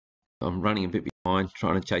I'm running a bit behind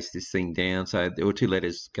trying to chase this thing down. So there were two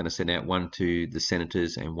letters going to send out, one to the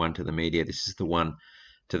senators and one to the media. This is the one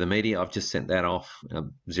to the media. I've just sent that off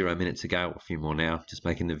 0 minutes ago, a few more now, just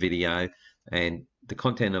making the video. And the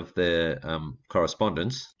content of the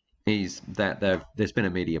correspondence is that there's been a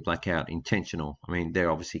media blackout, intentional. I mean,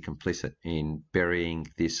 they're obviously complicit in burying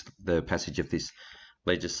the passage of this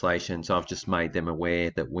legislation. So I've just made them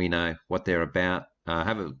aware that we know what they're about.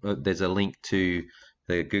 There's a link to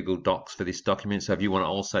the Google Docs for this document. So if you want to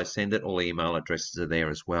also send it, all email addresses are there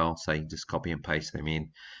as well. So you can just copy and paste them in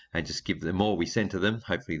and just give them. The more we send to them,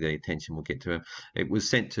 hopefully the attention will get to them. It was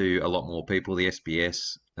sent to a lot more people. The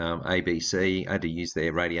SBS, ABC had to use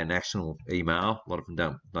their Radio National email. A lot of them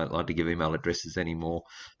don't like to give email addresses anymore,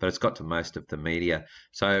 but it's got to most of the media.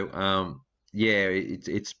 So yeah,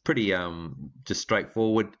 it's pretty just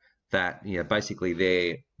straightforward that, you know,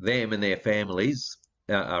 basically them and their families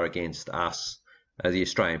are against us, the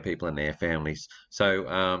Australian people and their families.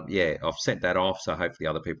 So yeah, I've sent that off, so hopefully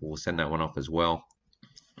other people will send that one off as well.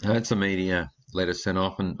 That's a media letter sent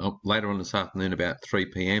off, and later on this afternoon about 3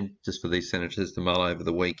 p.m, just for these senators to mull over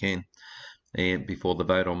the weekend and before the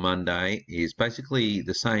vote on Monday, is basically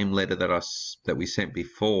the same letter that we sent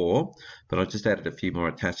before, but I just added a few more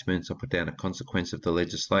attachments. I put down a consequence of the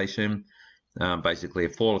legislation. Basically, a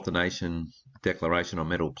fall of the nation declaration on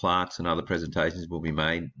metal plaques and other presentations will be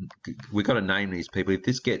made. We've got to name these people. If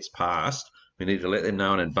this gets passed, we need to let them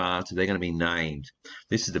know in advance that they're going to be named.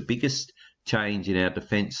 This is the biggest change in our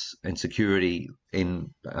defence and security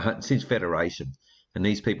since Federation. And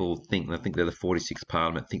these people I think they're the 46th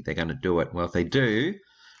Parliament, think they're going to do it. Well, if they do,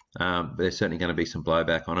 there's certainly going to be some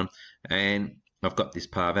blowback on them. And I've got this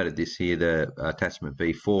part, I've added this here, the attachment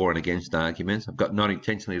B, for and against arguments. I've got not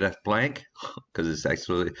intentionally left blank because there's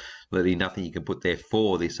absolutely nothing you can put there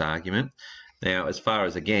for this argument. Now, as far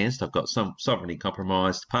as against, I've got some sovereignty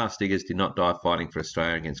compromised. Past diggers did not die fighting for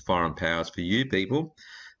Australia against foreign powers. For you people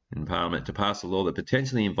in Parliament to pass a law that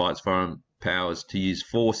potentially invites foreign powers to use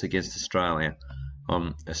force against Australia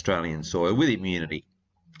on Australian soil with immunity.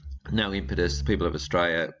 No impetus. The people of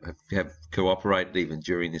Australia have cooperated even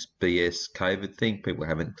during this BS COVID thing.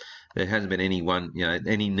 There hasn't been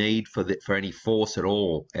any need for any force at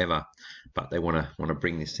all ever, but they want to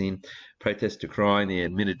bring this in. Protest decrying the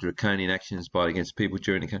admitted draconian actions against people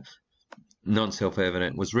during the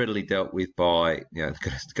non-self-evident was readily dealt with by got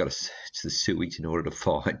to search the sewage in order to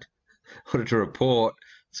find, order to report.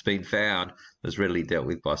 It's been found, was readily dealt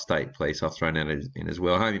with by state police. I've thrown that in as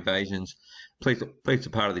well. Home invasions. Police are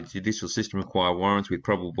part of the judicial system, require warrants with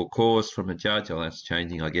probable cause from a judge. Well, that's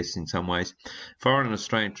changing, I guess, in some ways. Foreign and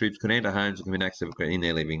Australian troops can enter homes and commit acts of in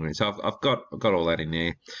their living rooms. So I've got all that in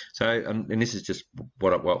there. So, and this is just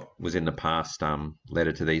what was in the past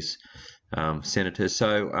letter to these senators.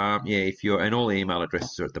 So, yeah, and all the email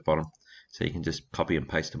addresses are at the bottom, so you can just copy and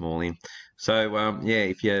paste them all in. So, yeah,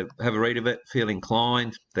 if you have a read of it, feel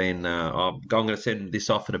inclined, then I'm going to send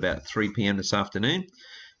this off at about 3 p.m. this afternoon.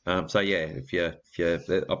 So yeah,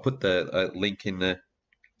 I'll put the link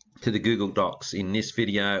to the Google Docs in this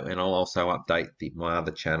video, and I'll also update my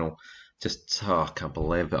other channel. I can't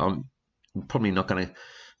believe it. I'm probably not going to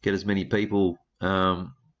get as many people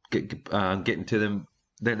getting to them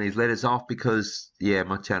than these letters off, because yeah,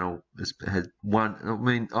 my channel has one. I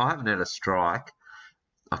mean, I haven't had a strike.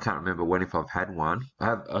 I can't remember if I've had one.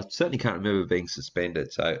 I certainly can't remember being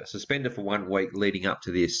suspended. So suspended for 1 week leading up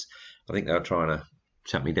to this. I think they were trying to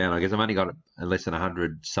shut me down. I guess I've only got less than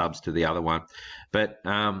 100 subs to the other one, but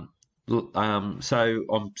so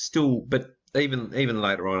I'm still. But even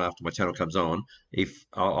later on, after my channel comes on, if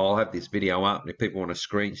I'll have this video up, and if people want to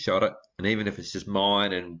screenshot it, and even if it's just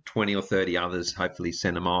mine and 20 or 30 others, hopefully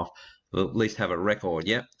send them off. We'll at least have a record.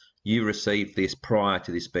 Yep, you received this prior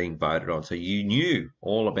to this being voted on, so you knew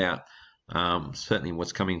all about certainly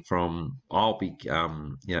what's coming from. I'll be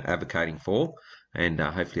advocating for. And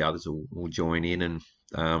hopefully others will join in, and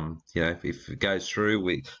if it goes through,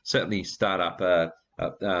 we certainly start up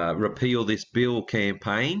a repeal this bill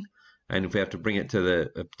campaign. And if we have to bring it to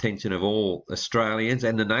the attention of all Australians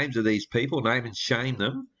and the names of these people, name and shame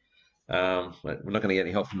them. We're not going to get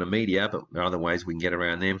any help from the media, but there are other ways we can get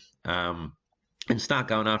around them. And start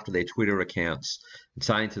going after their Twitter accounts and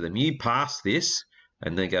saying to them, "You passed this,"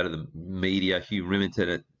 and then go to the media, Hugh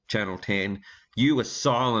Riminton at Channel 10. You were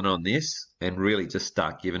silent on this, and really just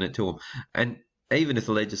start giving it to them. And even if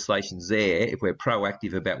the legislation's there, if we're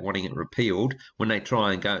proactive about wanting it repealed, when they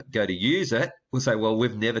try and go to use it, we'll say, well,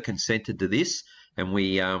 we've never consented to this, and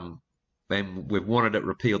we've wanted it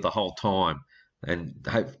repealed the whole time. And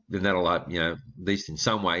hope then that'll, at least in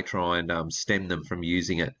some way, try and stem them from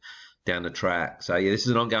using it. down the track. So yeah, this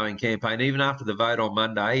is an ongoing campaign. Even after the vote on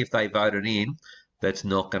Monday, if they vote it in, that's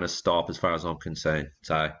not going to stop as far as I'm concerned.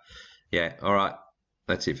 So yeah, all right,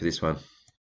 that's it for this one.